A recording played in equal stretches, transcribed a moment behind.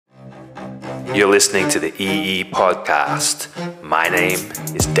You're listening to the EE Podcast. My name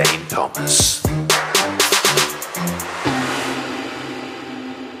is Dane Thomas.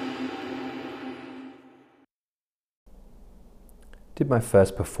 Did my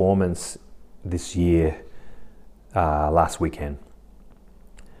first performance this year, last weekend.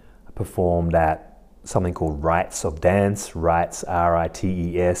 I performed at something called Rites of Dance, Rites,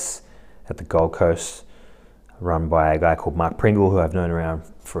 R-I-T-E-S, at the Gold Coast, run by a guy called Mark Pringle, who I've known around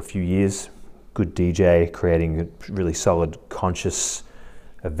for a few years. Good DJ, creating a really solid, conscious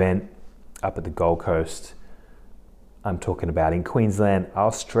event up at the Gold Coast. I'm talking about in Queensland,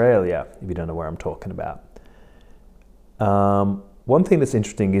 Australia, if you don't know where I'm talking about. One thing that's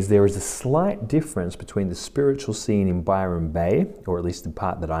interesting is there is a slight difference between the spiritual scene in Byron Bay, or at least the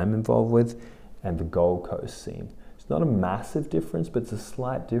part that I'm involved with, and the Gold Coast scene. It's not a massive difference, but it's a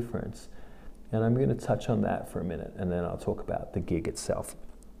slight difference. And I'm going to touch on that for a minute, and then I'll talk about the gig itself.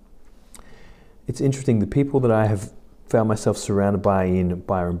 It's interesting, the people that I have found myself surrounded by in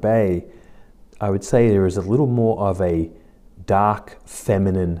Byron Bay, I would say there is a little more of a dark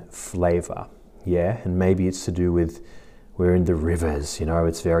feminine flavor, yeah? And maybe it's to do with we're in the rivers, you know,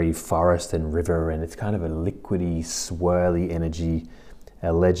 it's very forest and river, and it's kind of a liquidy, swirly energy.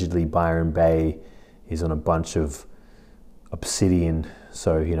 Allegedly, Byron Bay is on a bunch of obsidian,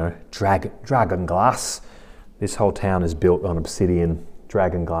 so, you know, dragon glass. This whole town is built on obsidian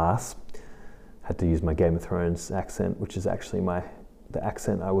dragon glass. Had to use my Game of Thrones accent, which is actually the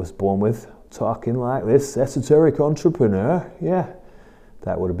accent I was born with, talking like this, esoteric entrepreneur. Yeah,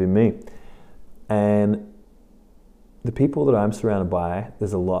 that would have been me. And the people that I'm surrounded by,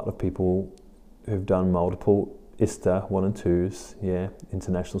 there's a lot of people who've done multiple ISTA 1 and 2s, yeah,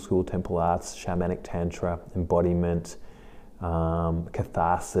 International School of Temple Arts, Shamanic Tantra, embodiment,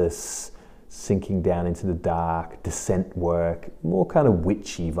 catharsis, sinking down into the dark, descent work, more kind of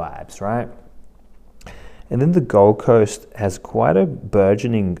witchy vibes, right? And then the Gold Coast has quite a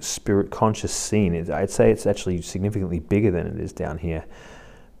burgeoning spirit conscious scene. I'd say it's actually significantly bigger than it is down here,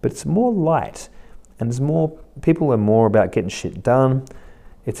 but it's more light, and there's more, people are more about getting shit done.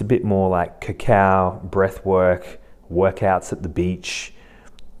 It's a bit more like cacao, breath work, workouts at the beach.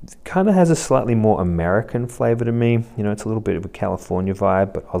 It kind of has a slightly more American flavor to me. You know, it's a little bit of a California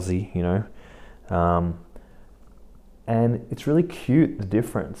vibe, but Aussie, you know. And it's really cute, the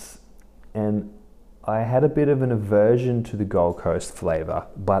difference. And I had a bit of an aversion to the Gold Coast flavor,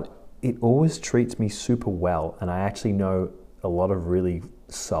 but it always treats me super well. And I actually know a lot of really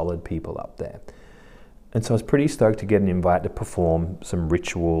solid people up there. And so I was pretty stoked to get an invite to perform some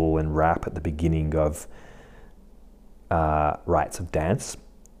ritual and rap at the beginning of Rites of Dance.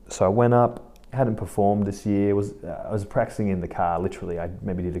 So I went up, hadn't performed this year, I was practicing in the car, literally. I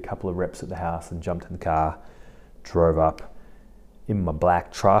maybe did a couple of reps at the house and jumped in the car, drove up in my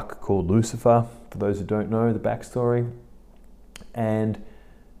black truck called Lucifer, for those who don't know the backstory, and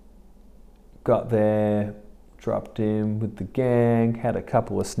got there, dropped in with the gang, had a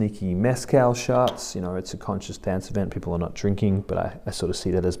couple of sneaky mezcal shots. You know, it's a conscious dance event, people are not drinking, but I sort of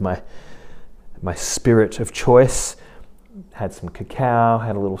see that as my spirit of choice. Had some cacao,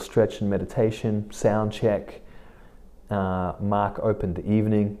 had a little stretch and meditation, sound check. Mark opened the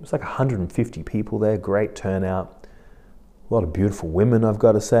evening. It was like 150 people there, great turnout. A lot of beautiful women, I've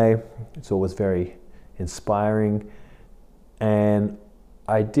got to say. It's always very inspiring. And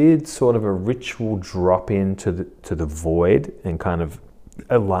I did sort of a ritual drop into the void and kind of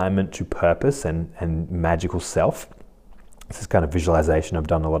alignment to purpose and magical self. This is kind of visualization I've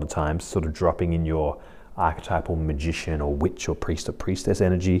done a lot of times, sort of dropping in your archetypal magician or witch or priest or priestess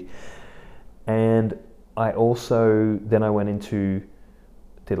energy. And I also, then I went into,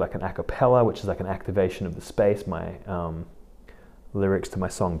 did like an a cappella, which is like an activation of the space, my lyrics to my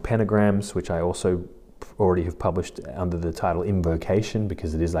song Pentagrams, which I also already have published under the title Invocation,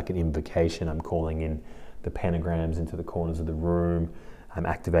 because it is like an invocation. I'm calling in the pentagrams into the corners of the room. I'm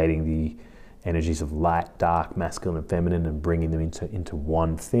activating the energies of light, dark, masculine and feminine, and bringing them into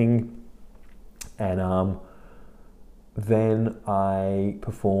one thing. And then I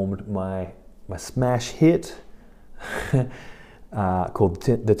performed my smash hit called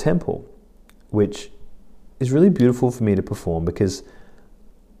The Temple, which is really beautiful for me to perform because,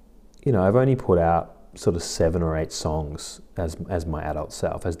 you know, I've only put out sort of 7 or 8 songs as my adult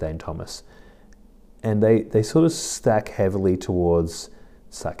self, as Dane Thomas. And they sort of stack heavily towards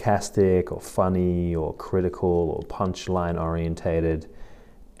sarcastic or funny or critical or punchline orientated.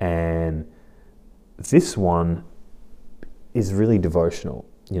 And this one is really devotional.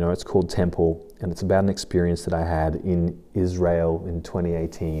 You know, it's called Temple, and it's about an experience that I had in Israel in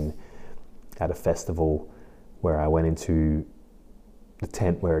 2018 at a festival where I went into the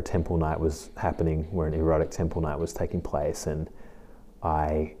tent where a temple night was happening, where an erotic temple night was taking place, and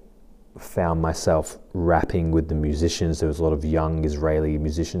I found myself rapping with the musicians. There was a lot of young Israeli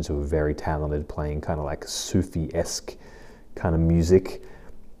musicians who were very talented, playing kind of like Sufi-esque kind of music.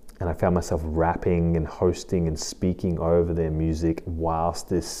 And I found myself rapping and hosting and speaking over their music whilst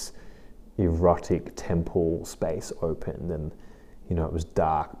this erotic temple space opened. And, you know, it was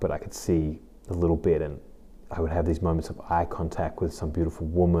dark, but I could see a little bit, and I would have these moments of eye contact with some beautiful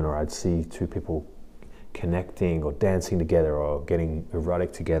woman, or I'd see two people connecting or dancing together or getting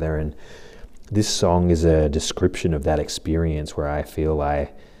erotic together. And this song is a description of that experience where I feel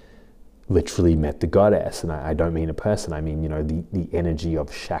I literally met the goddess. And I don't mean a person, I mean, you know, the energy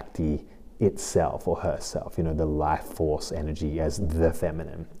of Shakti itself or herself, you know, the life force energy as the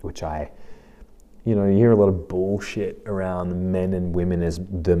feminine, which you know, you hear a lot of bullshit around men and women as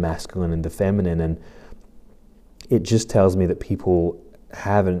the masculine and the feminine, and it just tells me that people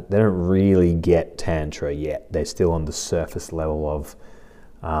they don't really get Tantra yet. They're still on the surface level of,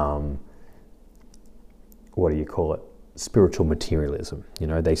 what do you call it? Spiritual materialism. You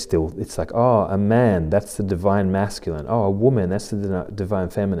know, it's like, oh, a man, that's the divine masculine. Oh, a woman, that's the divine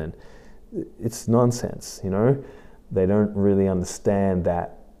feminine. It's nonsense, you know? They don't really understand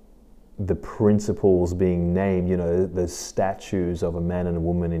that the principles being named, you know, the statues of a man and a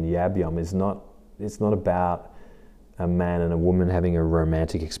woman in Yab Yum it's not about a man and a woman having a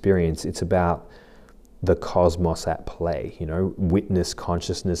romantic experience. It's about the cosmos at play, you know, witness,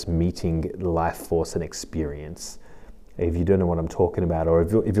 consciousness, meeting life force and experience. If you don't know what I'm talking about, or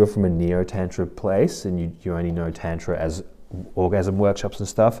if you're from a neo-tantra place and you only know tantra as orgasm workshops and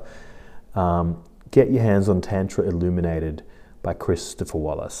stuff, get your hands on Tantra Illuminated by Christopher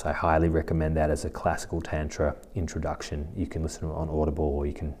Wallace. I highly recommend that as a classical tantra introduction. You can listen to it on Audible, or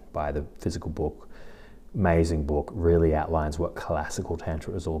you can buy the physical book. Amazing book, really outlines what classical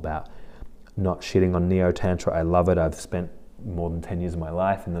tantra is all about. Not shitting on neo-tantra, I love it. I've spent more than 10 years of my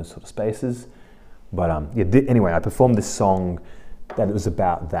life in those sort of spaces. But anyway, I performed this song that it was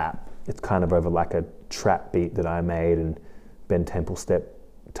about that. It's kind of over like a trap beat that I made, and Ben Templestep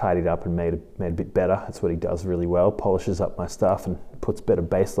tidied up and made a bit better. That's what he does really well, polishes up my stuff and puts better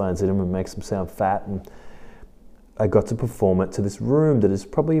bass lines in them and makes them sound fat. And I got to perform it to this room that is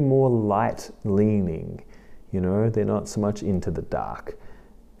probably more light leaning, you know, they're not so much into the dark.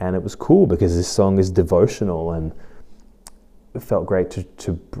 And it was cool because this song is devotional, and it felt great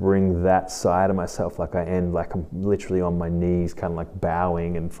to bring that side of myself. Like I'm literally on my knees, kind of like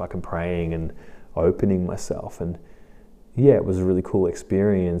bowing and fucking praying and opening myself. And yeah, it was a really cool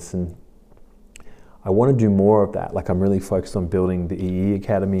experience. And I want to do more of that. Like, I'm really focused on building the EE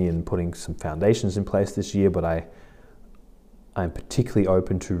Academy and putting some foundations in place this year, but I'm particularly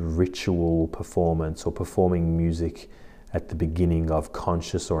open to ritual performance or performing music at the beginning of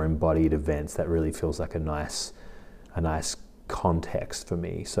conscious or embodied events. That really feels like a nice context for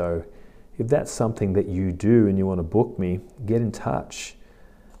me. So if that's something that you do and you want to book me, get in touch.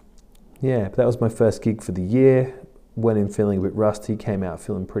 Yeah, but that was my first gig for the year. Went in feeling a bit rusty, came out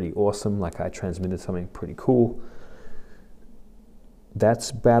feeling pretty awesome, like I transmitted something pretty cool. That's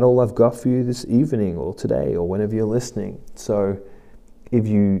about all I've got for you this evening or today or whenever you're listening. So if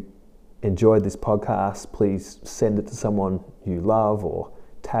you enjoyed this podcast, please send it to someone you love, or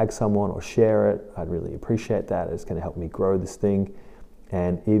tag someone, or share it. I'd really appreciate that. It's going to help me grow this thing.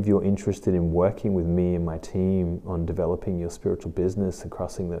 And if you're interested in working with me and my team on developing your spiritual business and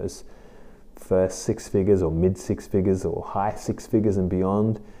crossing those first 6 figures or mid 6 figures or high 6 figures and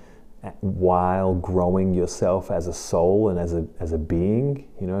beyond, while growing yourself as a soul and as a being,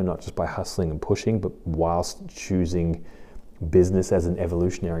 you know, not just by hustling and pushing, but whilst choosing business as an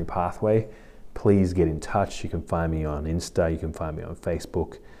evolutionary pathway, please get in touch. You can find me on Insta, you can find me on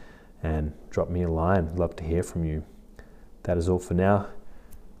Facebook, and drop me a line. Love to hear from you. That is all for now.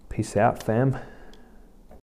 Peace out, fam.